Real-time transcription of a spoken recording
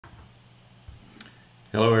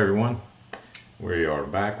Hello everyone, we are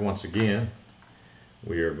back once again.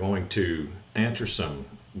 We are going to answer some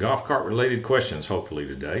golf cart related questions hopefully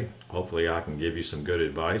today. Hopefully I can give you some good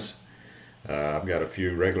advice. I've got a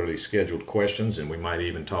few regularly scheduled questions, and we might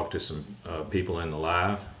even talk to some people in the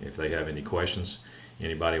live if they have any questions.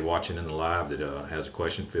 Anybody watching in the live that has a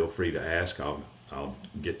question, feel free to ask. I'll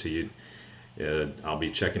get to you. I'll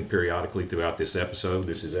be checking periodically throughout this episode.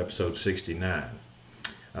 This is episode 69.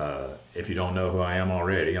 If you don't know who I am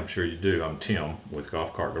already, I'm sure you do. I'm Tim with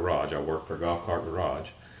Golf Cart Garage. I work for Golf Cart Garage.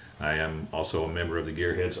 I am also a member of the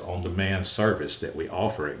Gearheads on-demand service that we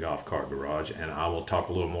offer at Golf Cart Garage, and I will talk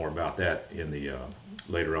a little more about that in the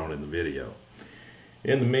later on in the video.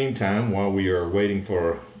 In the meantime, while we are waiting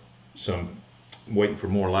for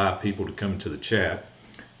more live people to come to the chat,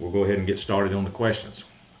 we'll go ahead and get started on the questions.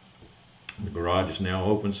 The garage is now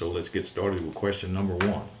open, so let's get started with question number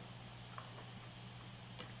 1.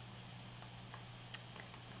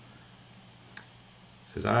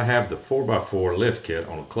 Says, I have the 4x4 lift kit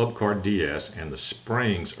on a Club Car DS and the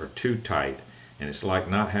springs are too tight and it's like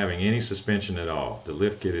not having any suspension at all. The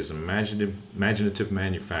lift kit is imaginative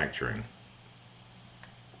manufacturing.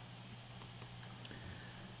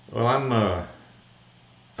 Well,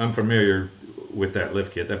 I'm familiar with that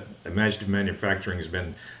lift kit. That imaginative manufacturing has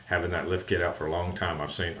been having that lift kit out for a long time. I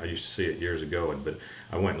used to see it years ago, but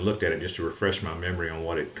I went and looked at it just to refresh my memory on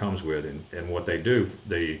what it comes with and what they do.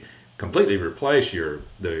 They completely replace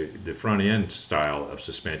the front end style of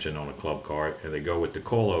suspension on a club cart, and they go with the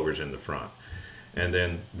coilovers in the front. And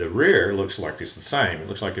then the rear looks like it's the same. It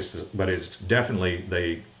looks like but it's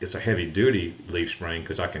definitely it's a heavy duty leaf spring,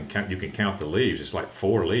 because you can count the leaves. It's like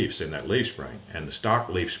 4 leaves in that leaf spring, and the stock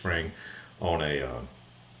leaf spring on a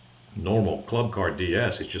normal club car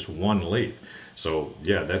DS is just 1 leaf. So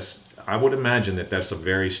yeah, I would imagine that's a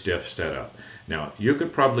very stiff setup. Now, you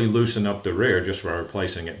could probably loosen up the rear just by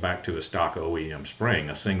replacing it back to a stock OEM spring,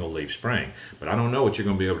 a single leaf spring. But I don't know what you're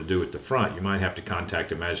going to be able to do with the front. You might have to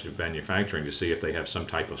contact Imaginative Manufacturing to see if they have some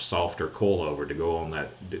type of softer coilover to go on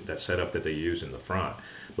that setup that they use in the front.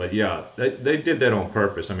 But yeah, they did that on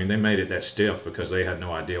purpose. I mean, they made it that stiff because they had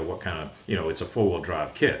no idea what kind of, it's a 4-wheel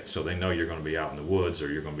drive kit. So they know you're going to be out in the woods,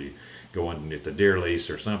 or you're going to be going at the deer lease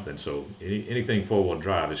or something. So anything 4-wheel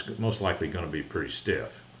drive is most likely going to be pretty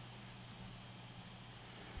stiff.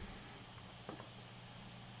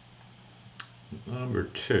 Number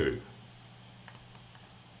 2.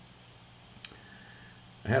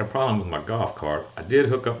 I had a problem with my golf cart. I did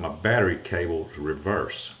hook up my battery cable to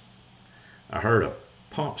reverse. I heard a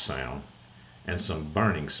pump sound and some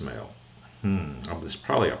burning smell. It's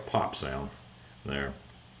probably a pop sound there.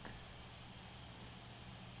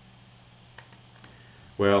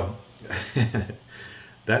 Well,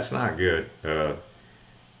 that's not good.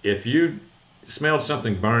 If you smelled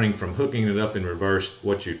something burning from hooking it up in reverse,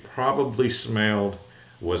 what you probably smelled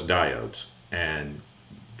was diodes. And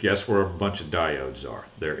guess where a bunch of diodes are?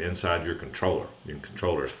 They're inside your controller. Your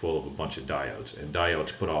controller is full of a bunch of diodes, and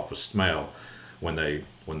diodes put off a smell when they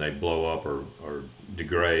blow up or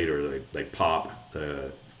degrade, or they pop,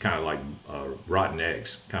 kind of like rotten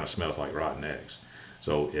eggs. Kind of smells like rotten eggs.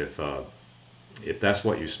 So if that's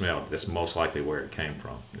what you smelled, that's most likely where it came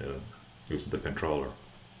from. It was the controller.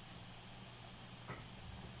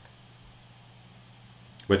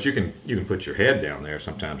 But you can put your head down there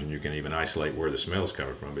sometimes, and you can even isolate where the smell is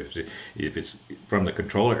coming from. If it's from the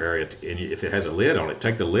controller area, and if it has a lid on it,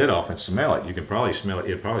 take the lid off and smell it. You can probably smell it.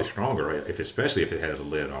 It's probably stronger, especially if it has a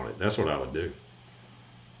lid on it. That's what I would do.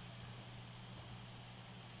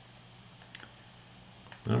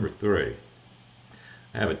 Number 3.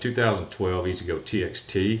 I have a 2012 EZGO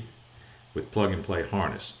TXT with plug-and-play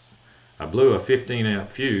harness. I blew a 15 amp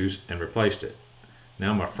fuse and replaced it.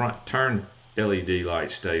 Now my front turn LED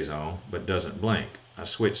light stays on but doesn't blink. I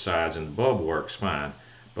switch sides and the bulb works fine.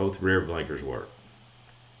 Both rear blinkers work.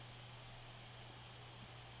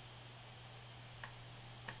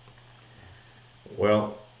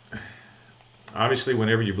 Well, obviously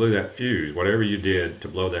whenever you blew that fuse, whatever you did to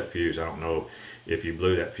blow that fuse, I don't know if you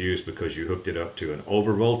blew that fuse because you hooked it up to an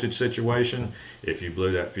overvoltage situation, if you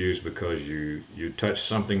blew that fuse because you touched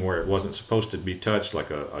something where it wasn't supposed to be touched, like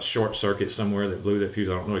a short circuit somewhere that blew that fuse.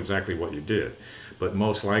 I don't know exactly what you did, but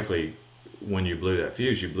most likely when you blew that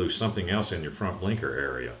fuse, you blew something else in your front blinker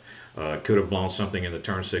area. Could have blown something in the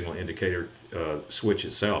turn signal indicator switch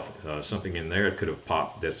itself. Something in there could have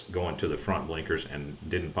popped that's going to the front blinkers and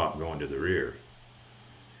didn't pop going to the rear.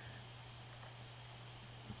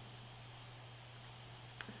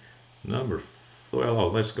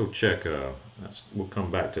 Let's go check. We'll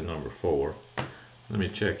come back to number 4. Let me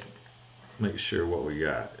check, make sure what we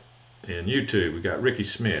got. In YouTube, we got Ricky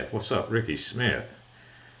Smith. What's up, Ricky Smith?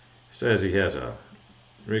 Says he has a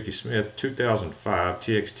Ricky Smith 2005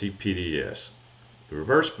 TXT PDS. The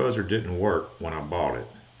reverse buzzer didn't work when I bought it.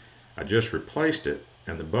 I just replaced it,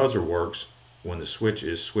 and the buzzer works when the switch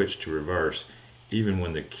is switched to reverse, even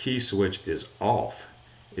when the key switch is off.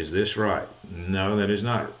 Is this right? No, that is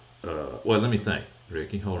not. Well, let me think.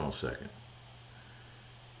 Ricky, hold on a second.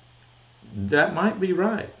 That might be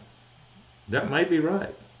right. That might be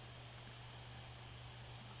right.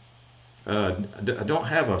 I don't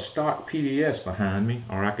have a stock PDS behind me,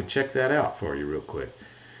 or I could check that out for you real quick.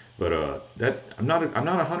 But that I'm not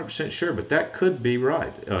 100% sure, but that could be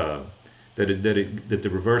right. That the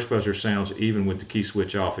reverse buzzer sounds even with the key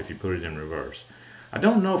switch off if you put it in reverse. I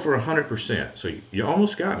don't know for 100%, so you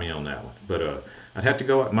almost got me on that one. But I'd have to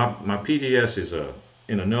go. My PDS is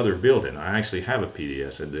in another building. I actually have a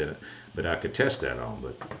PDS, but I could test that on.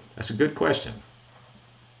 But that's a good question.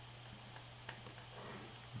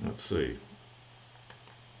 Let's see.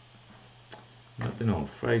 Nothing on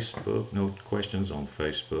Facebook. No questions on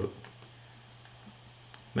Facebook.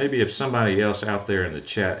 Maybe if somebody else out there in the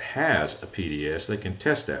chat has a PDS, they can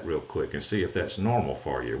test that real quick and see if that's normal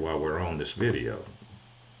for you while we're on this video.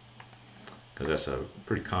 Because that's a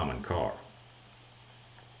pretty common car.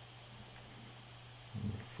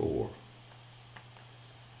 4.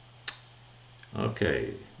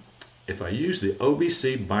 Okay. If I use the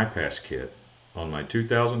OBC bypass kit on my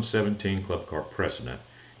 2017 Club Car Precedent,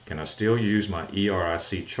 can I still use my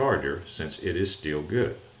𝗟𝗏𝘃 charger since it is still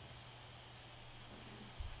good?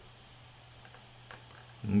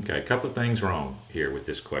 Okay, a couple of things wrong here with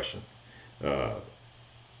this question.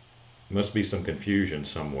 Must be some confusion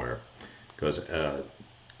somewhere, because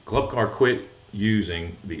Club Car quit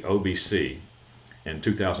using the OBC in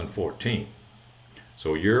 2014.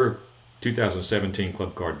 So your 2017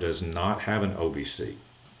 Club Car does not have an OBC.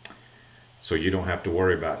 So you don't have to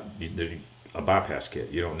worry about a bypass kit.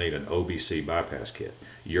 You don't need an OBC bypass kit.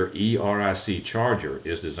 Your 𝗟𝗏𝘃 charger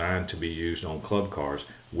is designed to be used on club cars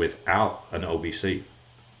without an OBC.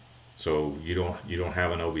 So you don't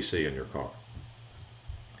have an OBC in your car.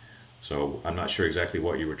 So I'm not sure exactly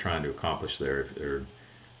what you were trying to accomplish there. Or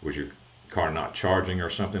was your car not charging or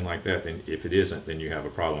something like that? Then if it isn't, then you have a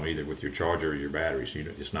problem either with your charger or your batteries.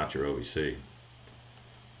 It's not your OBC.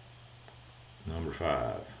 Number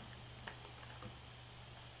 5.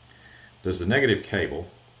 Does the negative cable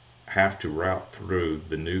have to route through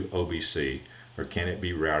the new OBC, or can it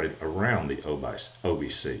be routed around the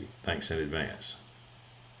OBC? Thanks in advance.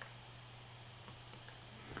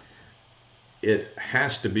 It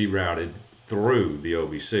has to be routed through the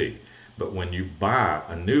OBC, but when you buy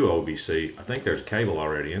a new OBC, I think there's a cable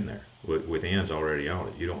already in there with ends already on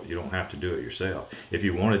it. You don't have to do it yourself. If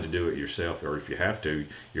you wanted to do it yourself, or if you have to,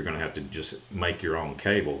 you're going to have to just make your own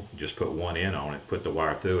cable. Just put one end on it, put the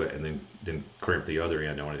wire through it, and then crimp the other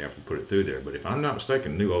end on it after you put it through there. But if I'm not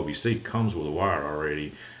mistaken, new OBC comes with a wire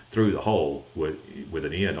already through the hole with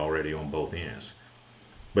an end already on both ends.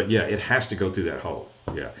 But yeah, it has to go through that hole.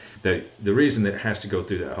 Yeah, the reason that it has to go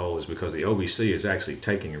through that hole is because the OBC is actually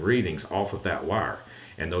taking readings off of that wire,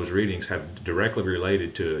 and those readings have directly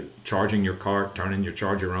related to charging your car, turning your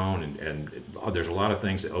charger on, and there's a lot of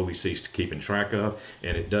things that OBC is keeping track of,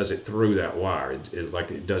 and it does it through that wire.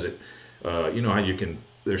 It does it. You know how you can.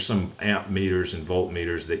 There's some amp meters and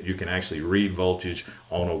voltmeters that you can actually read voltage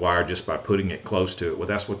on a wire just by putting it close to it. Well,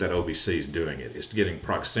 that's what that OBC is doing. It's getting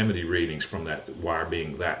proximity readings from that wire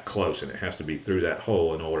being that close, and it has to be through that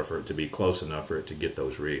hole in order for it to be close enough for it to get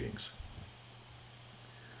those readings.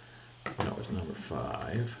 That was number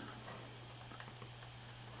 5.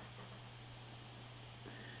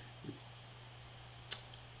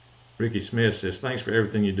 Ricky Smith says, thanks for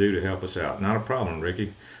everything you do to help us out. Not a problem,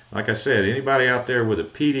 Ricky. Like I said, anybody out there with a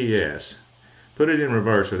PDS, put it in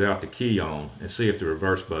reverse without the key on and see if the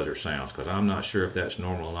reverse buzzer sounds, because I'm not sure if that's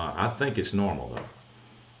normal or not. I think it's normal, though.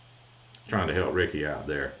 Trying to help Ricky out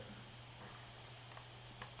there.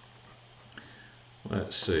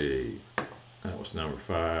 Let's see. That was number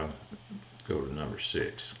 5. Let's go to number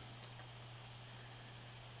 6.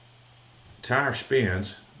 Tire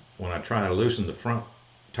spins when I try to loosen the front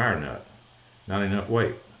tire nut. Not enough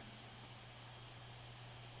weight.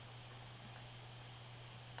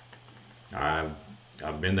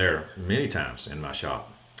 I've been there many times in my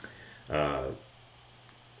shop.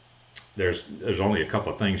 There's only a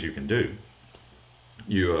couple of things you can do.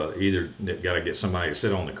 You either got to get somebody to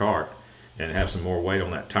sit on the cart and have some more weight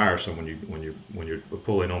on that tire, so when you're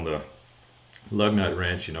pulling on the lug nut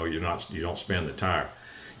wrench, you know, you don't spin the tire.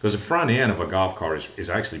 Because the front end of a golf cart is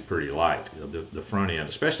actually pretty light. The front end,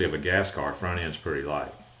 especially of a gas car, front end's pretty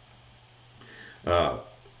light.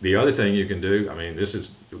 The other thing you can do, I mean, this is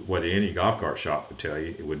what any golf cart shop would tell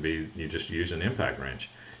you, it would be you just use an impact wrench.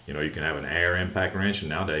 You know, you can have an air impact wrench, and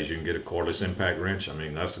nowadays you can get a cordless impact wrench. I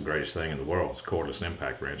mean, that's the greatest thing in the world, is cordless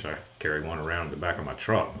impact wrench. I carry one around in the back of my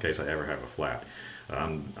truck in case I ever have a flat.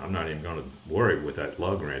 I'm not even going to worry with that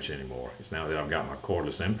lug wrench anymore. It's now that I've got my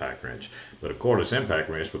cordless impact wrench. But a cordless impact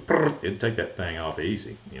wrench would, it'd take that thing off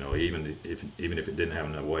easy. You know, even if it didn't have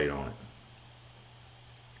enough weight on it.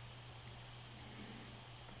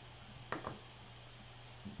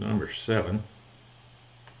 Number 7.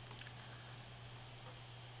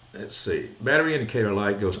 Let's see. Battery indicator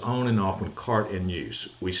light goes on and off when cart in use.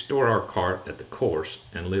 We store our cart at the course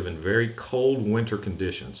and live in very cold winter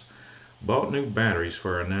conditions. Bought new batteries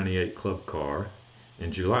for our 98 Club car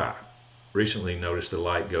in July. Recently noticed the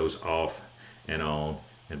light goes off and on,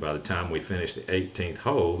 and by the time we finish the 18th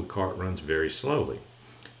hole, the cart runs very slowly.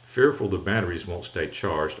 Fearful the batteries won't stay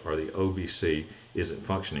charged, or the OBC isn't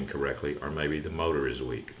functioning correctly, or maybe the motor is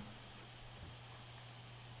weak.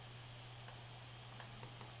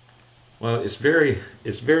 Well, I'll tell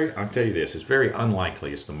you this, it's very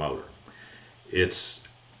unlikely it's the motor. It's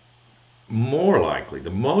more likely, the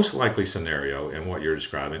most likely scenario in what you're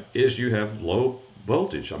describing is you have low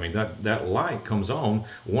voltage. I mean, that light comes on.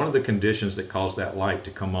 One of the conditions that cause that light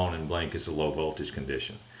to come on and blink is a low voltage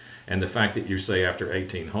condition. And the fact that you say after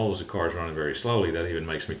 18 holes the car's running very slowly, that even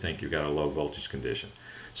makes me think you've got a low voltage condition.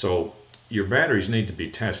 So your batteries need to be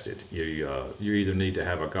tested. You either need to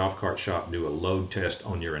have a golf cart shop do a load test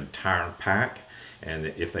on your entire pack, and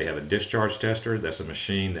if they have a discharge tester, that's a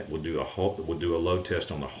machine that will do a load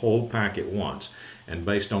test on the whole pack at once. And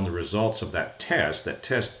based on the results of that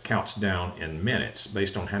test counts down in minutes,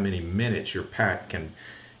 based on how many minutes your pack can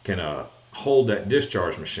hold that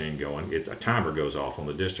discharge machine going. A timer goes off on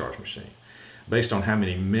the discharge machine. Based on how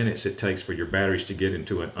many minutes it takes for your batteries to get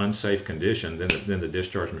into an unsafe condition, then the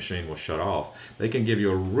discharge machine will shut off. They can give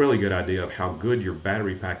you a really good idea of how good your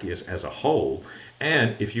battery pack is as a whole.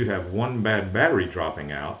 And if you have one bad battery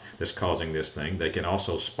dropping out that's causing this thing, they can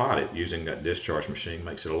also spot it using that discharge machine.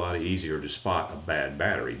 Makes it a lot easier to spot a bad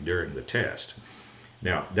battery during the test.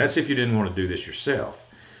 Now, that's if you didn't want to do this yourself.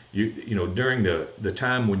 You know, during the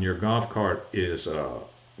time when your golf cart is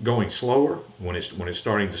going slower, when it's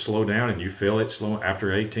starting to slow down and you feel it slow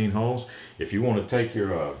after 18 holes, if you want to take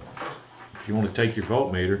your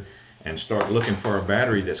voltmeter and start looking for a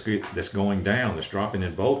battery that's going down, that's dropping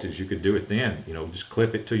in voltage, you could do it then. You know, just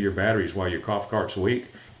clip it to your batteries while your golf cart's weak.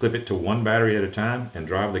 Clip it to one battery at a time and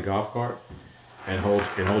drive the golf cart, and hold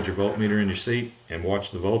your voltmeter in your seat and watch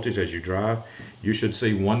the voltage as you drive. You should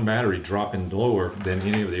see one battery dropping lower than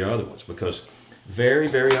any of the other ones, because very,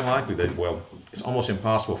 very unlikely that, well, it's almost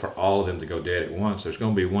impossible for all of them to go dead at once. There's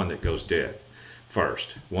going to be one that goes dead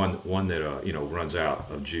first, one that runs out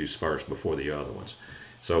of juice first before the other ones.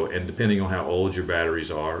 So, and depending on how old your batteries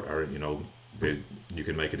are, you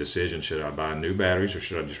can make a decision: should I buy new batteries or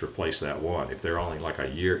should I just replace that one? If they're only like a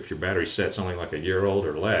year, if your battery set's only like a year old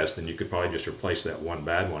or less, then you could probably just replace that one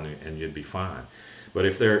bad one and you'd be fine. But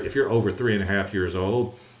if you're over 3.5 years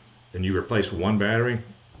old and you replace one battery,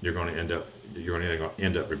 you're going to end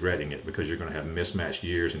up regretting it, because you're going to have mismatched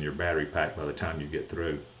years in your battery pack by the time you get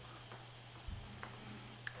through.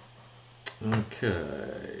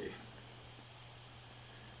 Okay.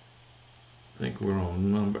 I think we're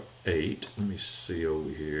on number 8. Let me see over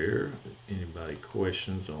here. Anybody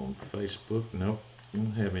questions on Facebook? Nope.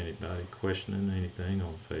 Don't have anybody questioning anything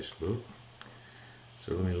on Facebook.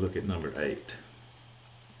 So let me look at number 8.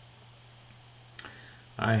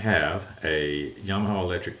 I have a Yamaha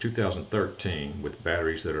Electric 2013 with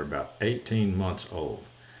batteries that are about 18 months old.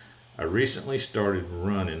 I recently started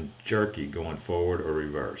running jerky going forward or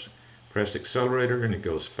reverse. Pressed accelerator and it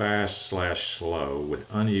goes fast/slow with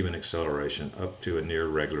uneven acceleration up to a near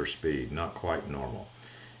regular speed, not quite normal.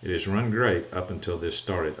 It has run great up until this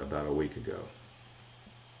started about a week ago.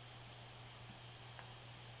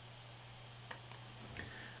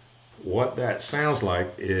 What that sounds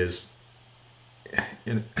like is,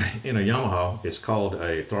 in a Yamaha, it's called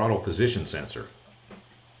a throttle position sensor.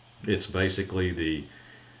 It's basically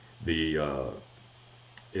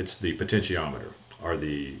it's the potentiometer, or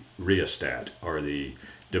the rheostat, or the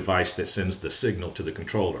device that sends the signal to the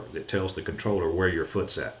controller, that tells the controller where your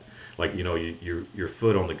foot's at. Like, your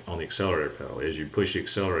foot on the accelerator pedal. As you push the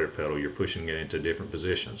accelerator pedal, you're pushing it into different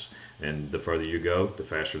positions, and the further you go, the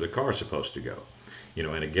faster the car's supposed to go. In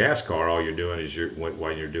a gas car, all you're doing is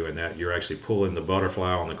while you're doing that, you're actually pulling the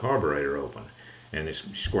butterfly on the carburetor open, and it's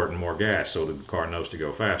squirting more gas so that the car knows to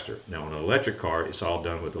go faster. Now, on an electric car, it's all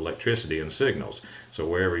done with electricity and signals. So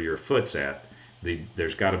wherever your foot's at,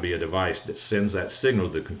 there's got to be a device that sends that signal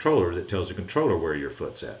to the controller that tells the controller where your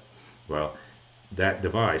foot's at. Well, that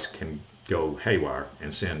device can go haywire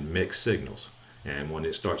and send mixed signals. And when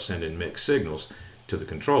it starts sending mixed signals to the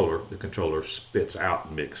controller spits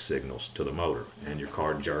out mixed signals to the motor, and your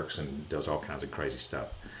car jerks and does all kinds of crazy stuff.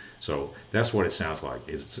 So that's what it sounds like.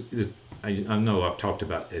 I know I've talked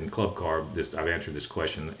about in Club Car, I've answered this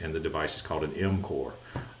question, and the device is called an M-Core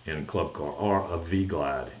in Club Car, or a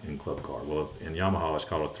V-Glide in Club Car. Well, in Yamaha it's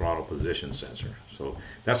called a throttle position sensor. So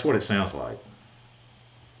that's what it sounds like.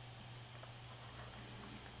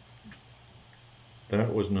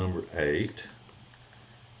 That was number 8.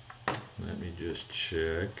 Let me just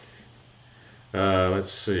check.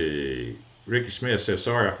 Let's see. Ricky Smith says,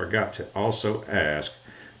 sorry, I forgot to also ask,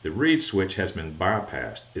 the reed switch has been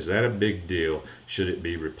bypassed. Is that a big deal? Should it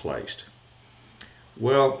be replaced?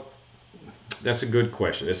 Well, that's a good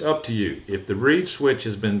question. It's up to you. If the reed switch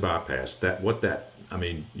has been bypassed,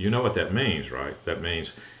 you know what that means, right? That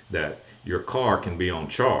means that your car can be on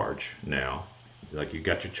charge now, like you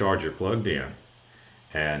got your charger plugged in,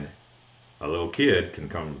 and a little kid can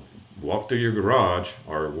come walk through your garage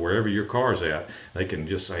or wherever your car's at. They can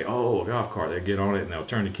just say, oh, a golf cart. They get on it and they'll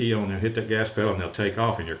turn the key on and hit the gas pedal and they'll take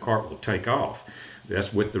off, and your cart will take off.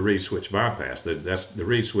 That's with the reed switch bypass. The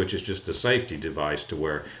reed switch is just a safety device to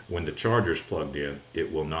where when the charger's plugged in,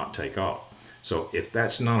 it will not take off. So if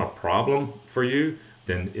that's not a problem for you,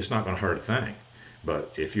 then it's not going to hurt a thing.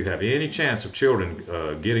 But if you have any chance of children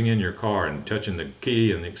getting in your car and touching the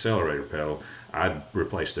key and the accelerator pedal, I'd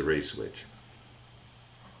replace the reed switch,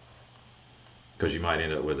 because you might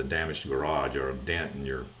end up with a damaged garage or a dent in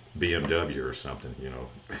your BMW or something, you know.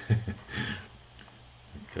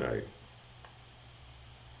 Okay.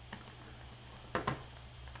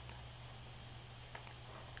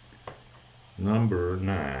 Number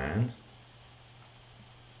 9.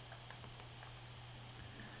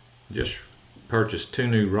 Just purchased 2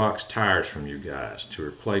 new Rox tires from you guys to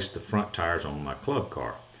replace the front tires on my club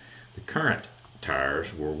car. The current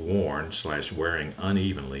tires were worn / wearing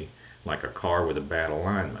unevenly, like a car with a bad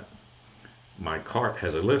alignment. My cart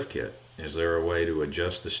has a lift kit. Is there a way to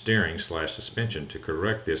adjust the steering / suspension to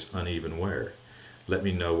correct this uneven wear? Let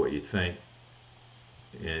me know what you think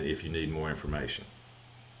and if you need more information.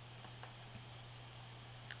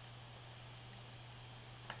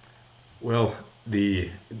 Well, the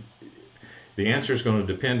answer is going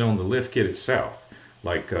to depend on the lift kit itself.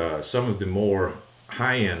 Like some of the more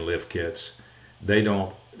high-end lift kits, they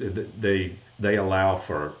allow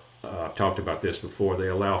for, I've talked about this before, they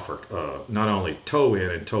allow for not only toe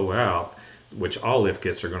in and toe out, which all lift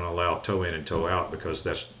kits are going to allow toe in and toe out, because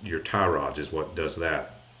that's your tie rods is what does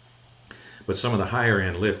that. But some of the higher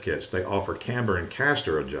end lift kits, they offer camber and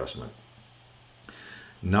caster adjustment.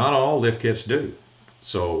 Not all lift kits do.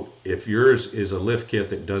 So if yours is a lift kit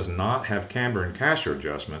that does not have camber and caster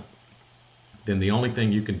adjustment, then the only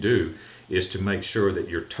thing you can do is to make sure that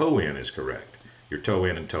your toe in is correct, your toe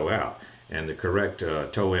in and toe out. And the correct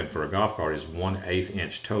toe in for a golf cart is 1/8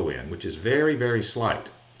 inch toe in, which is very, very slight.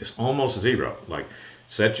 It's almost zero. Like,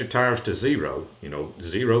 set your tires to 0, you know,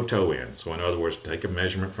 0 toe in. So in other words, take a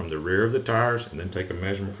measurement from the rear of the tires and then take a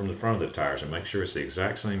measurement from the front of the tires and make sure it's the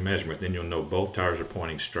exact same measurement. Then you'll know both tires are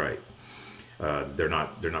pointing straight. They're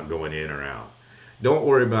not going in or out. Don't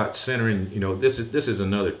worry about centering. You know, this is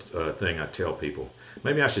another thing I tell people.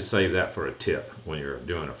 Maybe I should save that for a tip when you're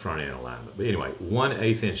doing a front end alignment. But anyway,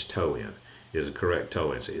 1/8 inch toe in is a correct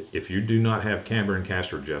toe in. So if you do not have camber and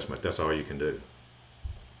caster adjustment, that's all you can do.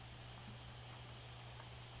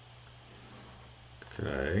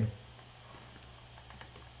 Okay.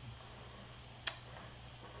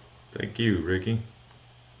 Thank you, Ricky.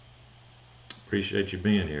 Appreciate you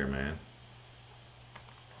being here, man.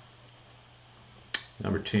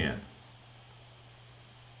 Number 10.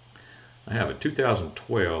 I have a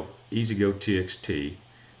 2012 EZGO TXT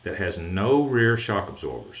that has no rear shock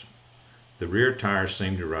absorbers. The rear tires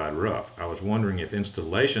seem to ride rough. I was wondering if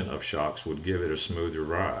installation of shocks would give it a smoother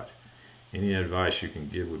ride. Any advice you can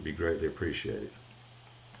give would be greatly appreciated.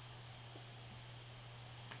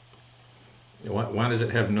 Why does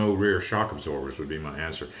it have no rear shock absorbers would be my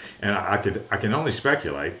answer. And I can only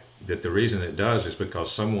speculate that the reason it does is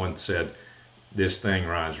because someone said this thing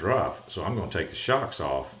rides rough, so I'm going to take the shocks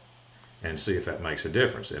off and see if that makes a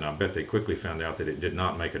difference. And I bet they quickly found out that it did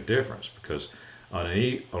not make a difference, because on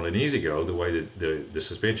an EZGO, the way that the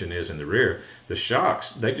suspension is in the rear, the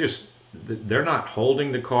shocks, they're not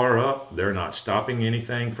holding the car up, they're not stopping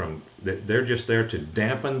anything from, they're just there to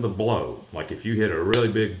dampen the blow. Like if you hit a really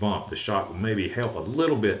big bump, the shock will maybe help a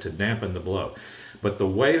little bit to dampen the blow. But the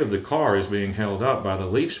weight of the car is being held up by the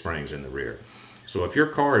leaf springs in the rear. So if your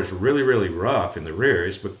car is really, really rough in the rear,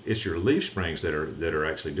 it's your leaf springs that are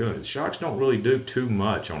actually doing it. The shocks don't really do too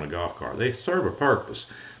much on a golf cart. They serve a purpose,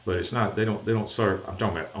 but it's not. They don't serve. I'm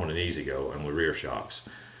talking about on an EZGO on the rear shocks.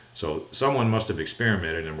 So someone must have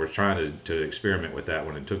experimented, and we're trying to experiment with that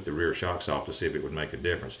one and took the rear shocks off to see if it would make a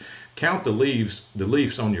difference. Count the leaves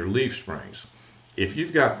on your leaf springs. If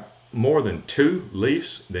you've got more than 2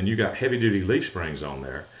 leaves, then you got heavy-duty leaf springs on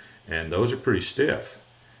there, and those are pretty stiff.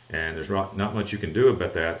 And there's not much you can do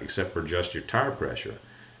about that except for adjust your tire pressure.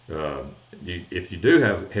 If you do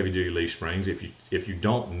have heavy-duty leaf springs, if you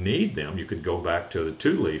don't need them, you could go back to the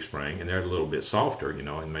 2-leaf spring, and they're a little bit softer, you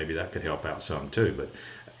know, and maybe that could help out some too. But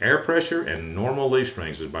air pressure and normal leaf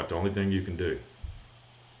springs is about the only thing you can do.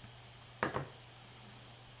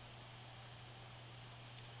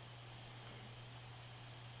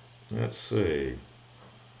 Let's see.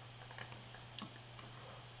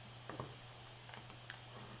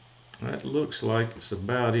 That looks like it's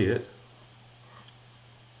about it.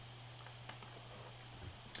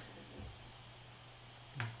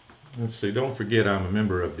 Let's see, don't forget I'm a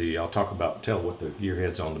member of the, I'll tell what the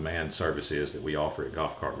Gearheads on Demand service is that we offer at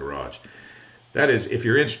Golf Cart Garage. That is, if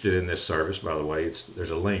you're interested in this service, by the way, there's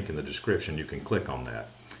a link in the description. You can click on that.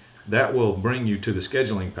 That will bring you to the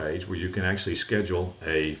scheduling page where you can actually schedule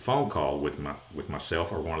a phone call with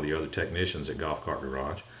myself or one of the other technicians at Golf Cart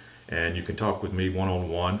Garage. And you can talk with me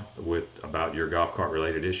one-on-one about your golf cart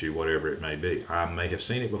related issue, whatever it may be. I may have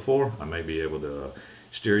seen it before. I may be able to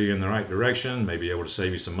steer you in the right direction, may be able to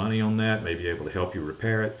save you some money on that, may be able to help you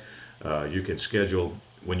repair it. You can schedule,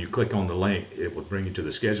 when you click on the link, it will bring you to the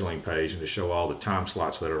scheduling page and to show all the time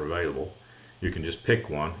slots that are available. You can just pick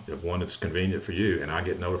one that's convenient for you, and I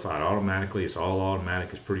get notified automatically. It's all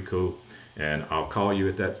automatic. It's pretty cool. And I'll call you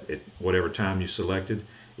at whatever time you selected.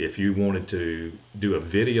 If you wanted to do a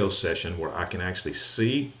video session where I can actually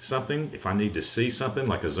see something, if I need to see something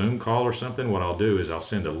like a Zoom call or something, what I'll do is I'll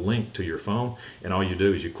send a link to your phone, and all you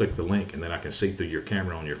do is you click the link, and then I can see through your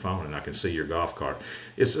camera on your phone, and I can see your golf cart.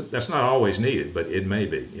 That's not always needed, but it may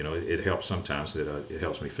be. You know, it helps sometimes. It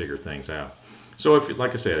helps me figure things out. So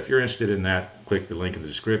like I said, if you're interested in that, click the link in the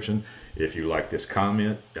description. If you like this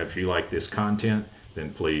content,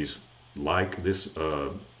 then please like this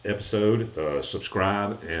episode,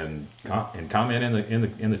 subscribe, and comment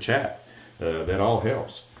in the chat. That all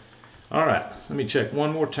helps. All right, let me check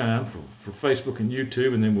one more time for Facebook and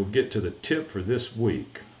YouTube, and then we'll get to the tip for this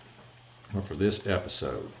week or for this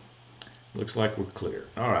episode. Looks like we're clear.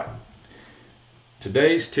 All right,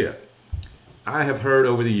 today's tip. I have heard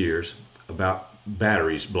over the years about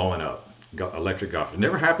batteries blowing up, electric golf. It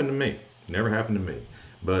never happened to me. Never happened to me.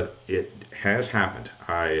 But it has happened.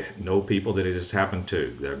 I know people that it has happened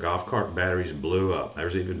to. Their golf cart batteries blew up.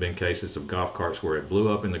 There's even been cases of golf carts where it blew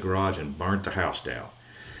up in the garage and burnt the house down.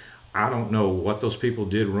 I don't know what those people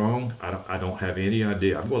did wrong. I don't have any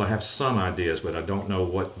idea. Well, I have some ideas, but I don't know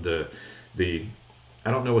what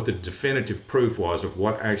I don't know what the definitive proof was of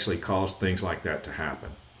what actually caused things like that to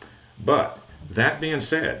happen. But that being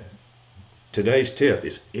said, today's tip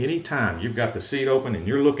is anytime you've got the seat open and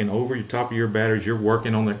you're looking over your top of your batteries, you're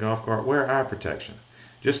working on that golf cart, wear eye protection.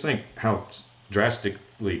 Just think how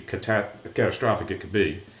drastically catastrophic it could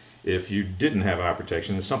be if you didn't have eye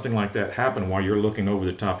protection and something like that happened while you're looking over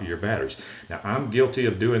the top of your batteries. Now, I'm guilty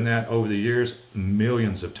of doing that over the years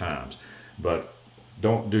millions of times, but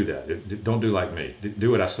don't do that. Don't do like me.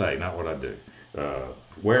 Do what I say, not what I do.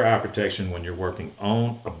 Wear eye protection when you're working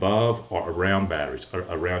on, above, or around batteries, or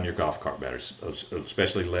around your golf cart batteries,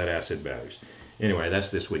 especially lead acid batteries. Anyway, that's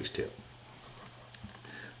this week's tip.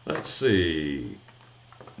 Let's see.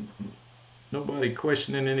 Nobody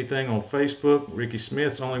questioning anything on Facebook. Ricky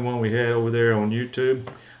Smith's the only one we had over there on YouTube.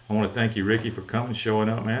 I want to thank you, Ricky, for coming, showing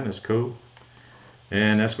up, man. That's cool.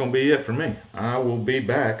 And that's going to be it for me. I will be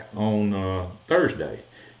back on Thursday.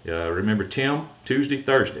 Remember, Tim, Tuesday,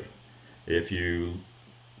 Thursday. If you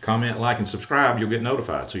comment, like, and subscribe, you'll get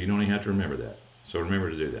notified, so you don't even have to remember that. So remember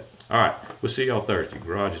to do that. All right, we'll see y'all Thursday.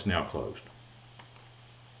 Garage is now closed.